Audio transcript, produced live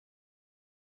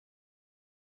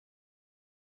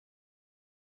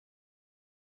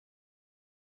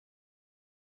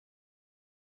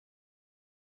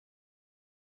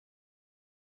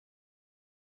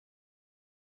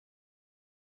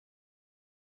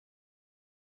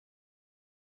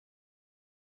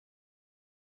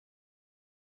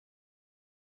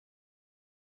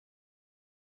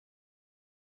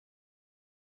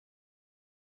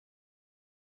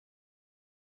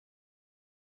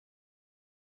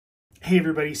Hey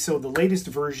everybody, so the latest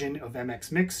version of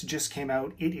MX Mix just came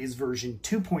out. It is version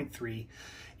 2.3.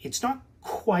 It's not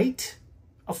quite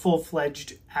a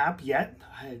full-fledged app yet.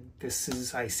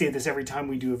 I say this every time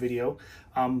we do a video,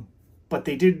 but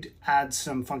they did add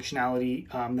some functionality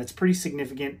that's pretty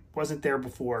significant, wasn't there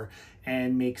before,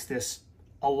 and makes this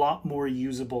a lot more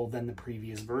usable than the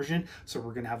previous version. So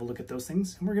we're gonna have a look at those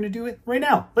things and we're gonna do it right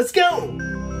now. Let's go!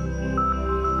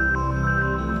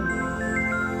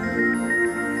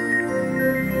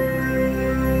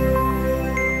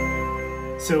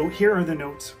 So here are the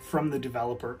notes from the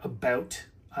developer about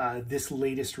this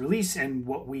latest release and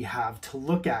what we have to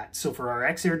look at. So for our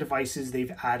XR devices,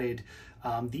 they've added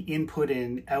the input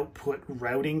and output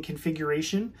routing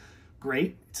configuration.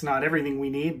 Great. It's not everything we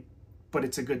need, but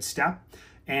it's a good step.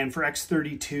 And for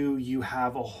X32, you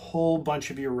have a whole bunch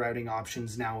of your routing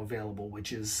options now available,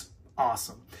 which is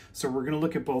awesome. So we're going to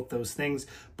look at both those things,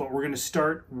 but we're going to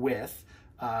start with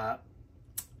the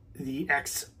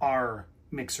XR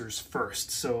mixers first.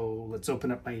 So let's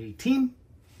open up my 18.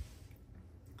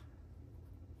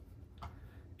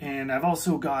 And I've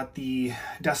also got the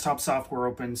desktop software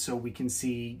open so we can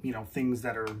see, things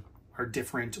that are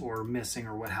different or missing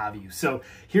or what have you. So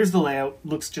here's the layout.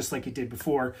 Looks just like it did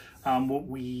before. What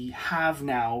we have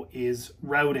now is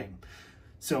routing.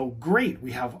 So great,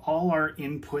 we have all our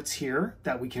inputs here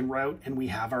that we can route, and we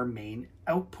have our main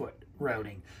output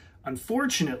routing.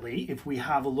 Unfortunately, if we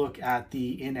have a look at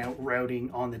the in-out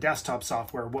routing on the desktop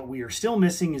software, what we are still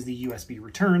missing is the USB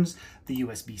returns, the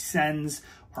USB sends,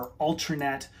 our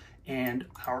Ultranet, and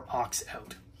our aux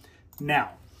out.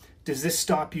 Now, does this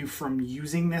stop you from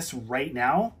using this right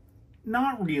now?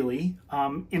 Not really.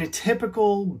 In a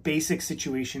typical basic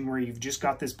situation where you've just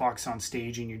got this box on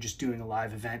stage and you're just doing a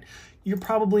live event, you're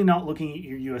probably not looking at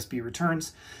your USB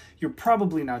returns. You're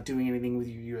probably not doing anything with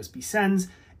your USB sends.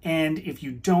 And if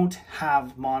you don't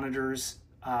have monitors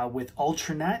with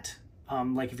Ultranet,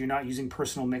 like if you're not using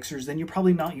personal mixers, then you're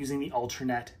probably not using the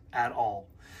Ultranet at all.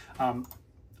 Aux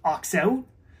out,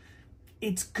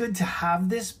 it's good to have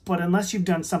this, but unless you've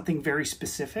done something very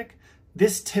specific,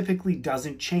 this typically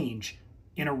doesn't change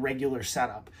in a regular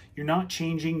setup. You're not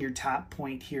changing your tap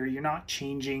point here. You're not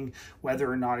changing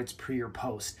whether or not it's pre or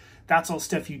post. That's all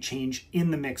stuff you change in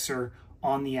the mixer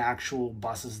on the actual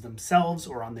buses themselves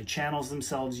or on the channels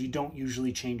themselves. You don't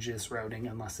usually change this routing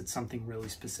unless it's something really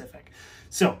specific.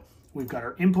 So we've got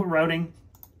our input routing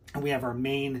and we have our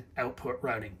main output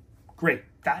routing. Great,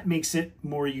 that makes it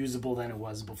more usable than it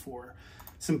was before.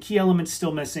 Some key elements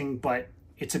still missing, but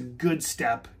it's a good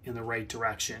step in the right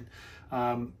direction.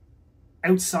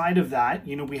 Outside of that,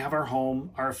 we have our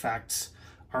home, our effects,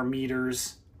 our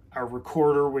meters, our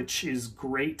recorder, which is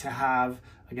great to have.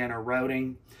 Again, our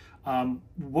routing.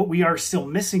 What we are still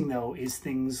missing though is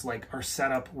things like our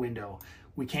setup window.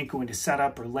 We can't go into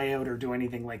setup or layout or do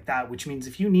anything like that, which means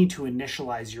if you need to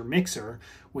initialize your mixer,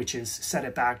 which is set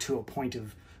it back to a point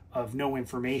of no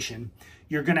information,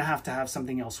 you're going to have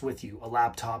something else with you, a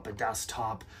laptop, a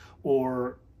desktop,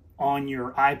 or on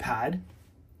your iPad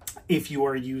if you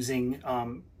are using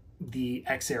the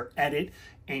XR Edit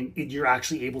and you're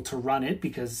actually able to run it,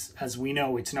 because as we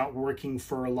know, it's not working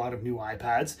for a lot of new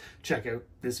iPads. Check out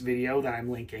this video that I'm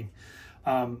linking.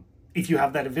 If you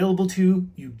have that available to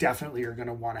you, definitely are going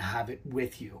to want to have it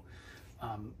with you.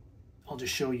 I'll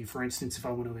just show you, for instance, if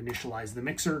I want to initialize the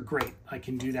mixer, great. I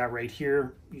can do that right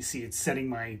here. You see it's setting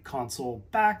my console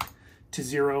back to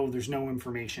 0. There's no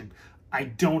information. I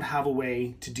don't have a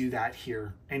way to do that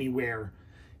here anywhere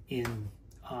in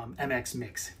MX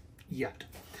Mix yet.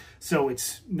 So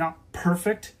it's not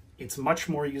perfect. It's much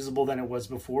more usable than it was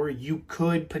before. You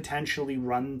could potentially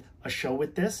run a show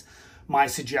with this. My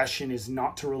suggestion is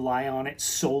not to rely on it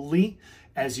solely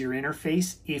as your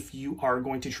interface. If you are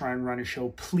going to try and run a show,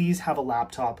 please have a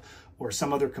laptop or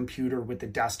some other computer with the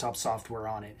desktop software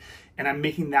on it. And I'm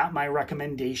making that my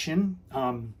recommendation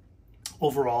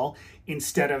overall,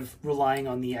 instead of relying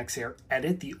on the XR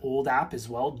Edit, the old app as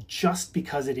well, just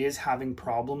because it is having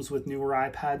problems with newer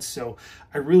iPads. So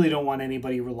I really don't want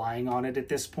anybody relying on it at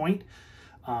this point.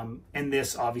 And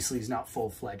this obviously is not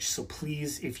full-fledged. So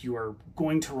please, if you are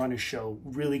going to run a show,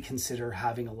 really consider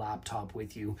having a laptop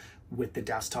with you with the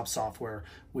desktop software,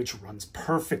 which runs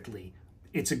perfectly.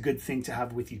 It's a good thing to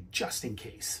have with you just in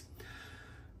case.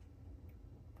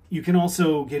 You can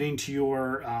also get into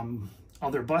your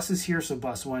other buses here. So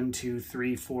bus 1, 2,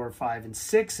 3, 4, 5, and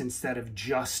 6 instead of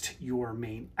just your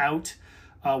main out.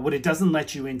 What it doesn't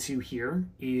let you into here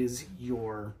is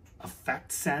your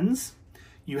effect sends.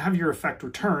 You have your effect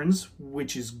returns,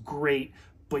 which is great,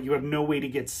 but you have no way to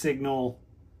get signal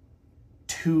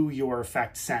to your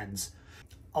effect sends.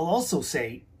 I'll also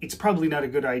say it's probably not a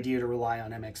good idea to rely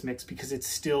on MX Mix because it's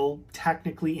still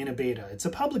technically in a beta. It's a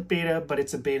public beta, but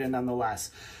it's a beta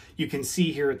nonetheless. You can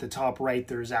see here at the top right,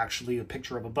 there's actually a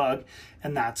picture of a bug,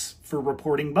 and that's for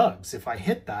reporting bugs. If I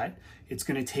hit that, it's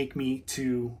going to take me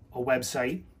to a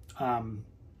website,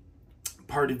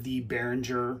 part of the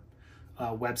Behringer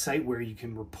website, where you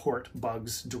can report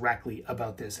bugs directly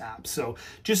about this app. So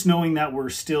just knowing that we're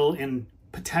still in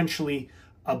potentially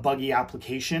a buggy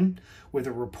application with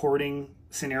a reporting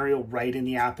scenario right in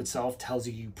the app itself tells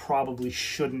you you probably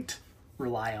shouldn't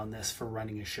rely on this for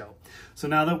running a show. So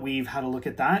now that we've had a look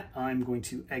at that, I'm going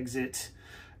to exit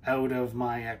out of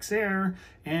my Xair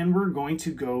and we're going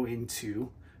to go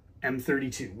into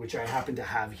M32, which I happen to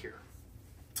have here.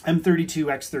 M32,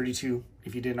 X32,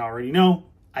 if you didn't already know,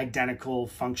 identical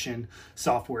function,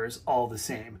 software is all the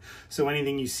same. So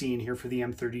anything you see in here for the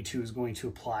M32 is going to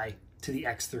apply to the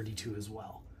X32 as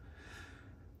well.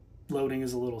 Loading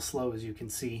is a little slow, as you can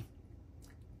see.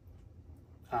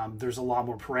 There's a lot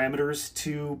more parameters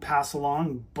to pass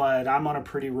along, but I'm on a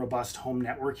pretty robust home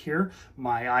network here.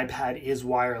 My iPad is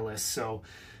wireless, so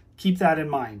keep that in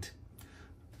mind.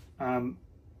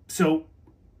 So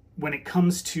when it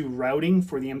comes to routing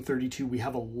for the M32, we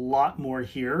have a lot more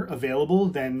here available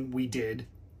than we did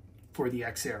for the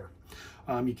Xair.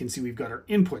 You can see we've got our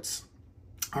inputs,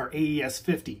 our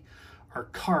AES50, our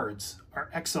cards, our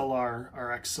XLR,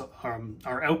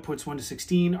 our outputs 1 to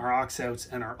 16, our aux outs,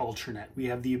 and our Ultranet. We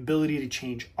have the ability to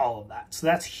change all of that. So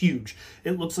that's huge.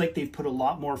 It looks like they've put a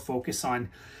lot more focus on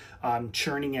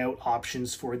churning out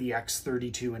options for the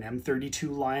X32 and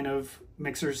M32 line of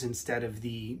mixers instead of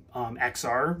the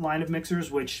XR line of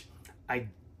mixers, which I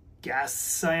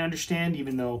guess I understand,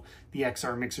 even though the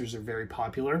XR mixers are very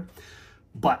popular.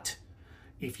 But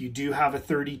if you do have a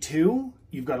 32,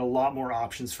 you've got a lot more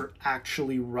options for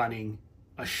actually running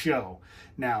a show.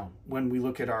 Now, when we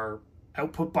look at our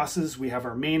output buses, we have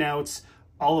our main outs,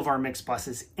 all of our mix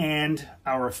buses, and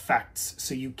our effects.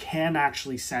 So you can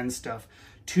actually send stuff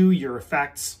to your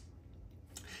effects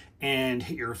and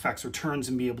hit your effects returns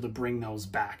and be able to bring those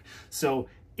back. So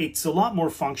it's a lot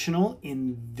more functional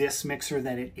in this mixer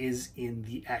than it is in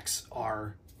the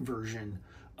XR version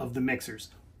of the mixers.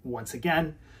 Once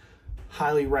again,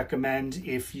 highly recommend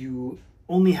if you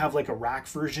only have like a rack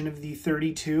version of the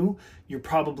 32, you're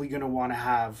probably going to want to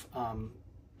have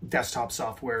desktop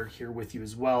software here with you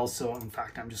as well. So in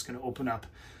fact, I'm just going to open up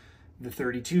the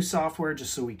 32 software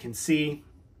just so we can see.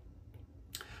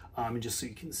 And just so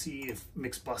you can see if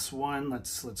mix bus 1,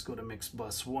 let's go to mix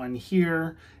bus 1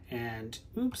 here, and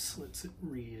oops, let's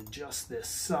readjust this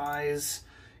size.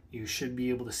 You should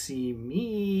be able to see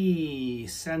me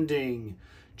sending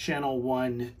channel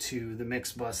 1 to the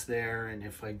mix bus there. And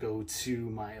if I go to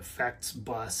my effects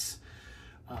bus,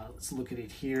 let's look at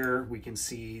it here, we can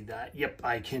see that, yep,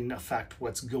 I can affect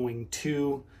what's going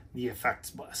to the effects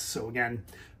bus. So again,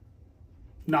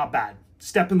 not bad.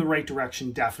 Step in the right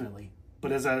direction, definitely.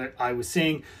 But as I was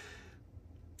saying,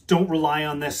 don't rely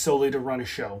on this solely to run a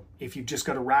show. If you've just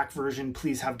got a rack version,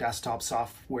 please have desktop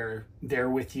software there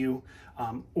with you,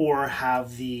 or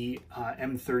have the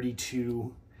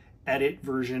M32 edit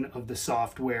version of the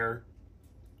software,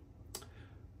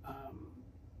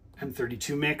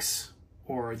 M32 mix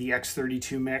or the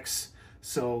X32 mix,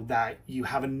 so that you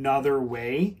have another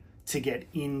way to get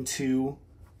into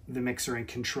the mixer and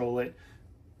control it,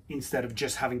 instead of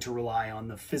just having to rely on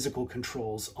the physical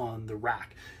controls on the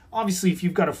rack. Obviously, if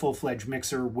you've got a full-fledged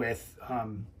mixer with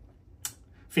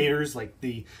faders like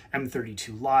the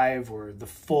M32 Live or the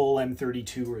full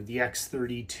M32 or the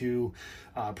X32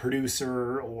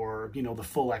 producer, or the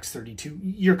full X32,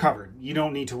 you're covered. You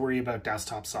don't need to worry about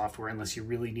desktop software unless you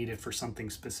really need it for something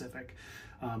specific.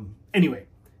 Anyway,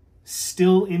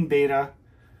 still in beta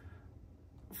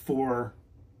for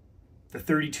the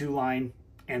 32 line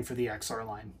and for the XR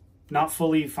line. Not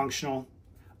fully functional.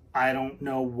 I don't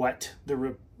know what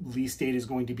the release date is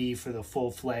going to be for the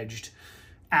full-fledged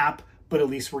app, but at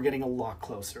least we're getting a lot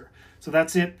closer. So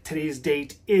that's it. Today's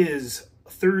date is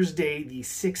Thursday, the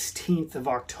 16th of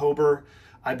October.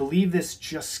 I believe this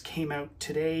just came out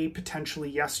today, potentially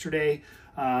yesterday.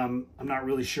 I'm not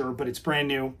really sure, but it's brand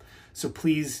new. So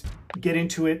please get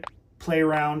into it, play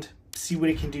around, see what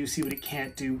it can do, see what it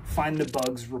can't do, find the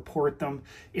bugs, report them.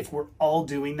 If we're all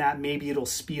doing that, maybe it'll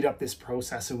speed up this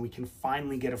process and we can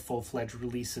finally get a full-fledged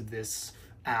release of this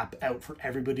app out for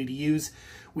everybody to use.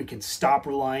 We can stop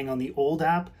relying on the old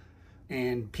app,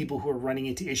 and people who are running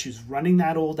into issues running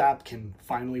that old app can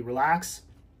finally relax.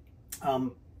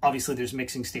 Obviously, there's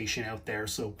Mixing Station out there,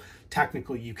 so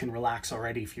technically you can relax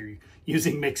already if you're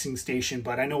using Mixing Station,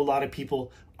 but I know a lot of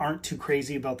people aren't too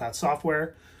crazy about that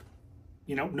software.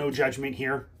 You know, no judgment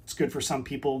here. It's good for some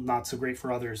people, not so great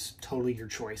for others. Totally your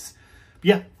choice. But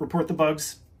yeah, report the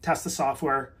bugs, test the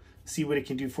software, see what it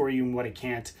can do for you and what it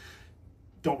can't.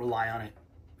 Don't rely on it.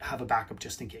 Have a backup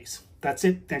just in case. That's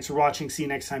it. Thanks for watching. See you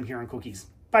next time here on Cookies.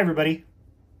 Bye, everybody.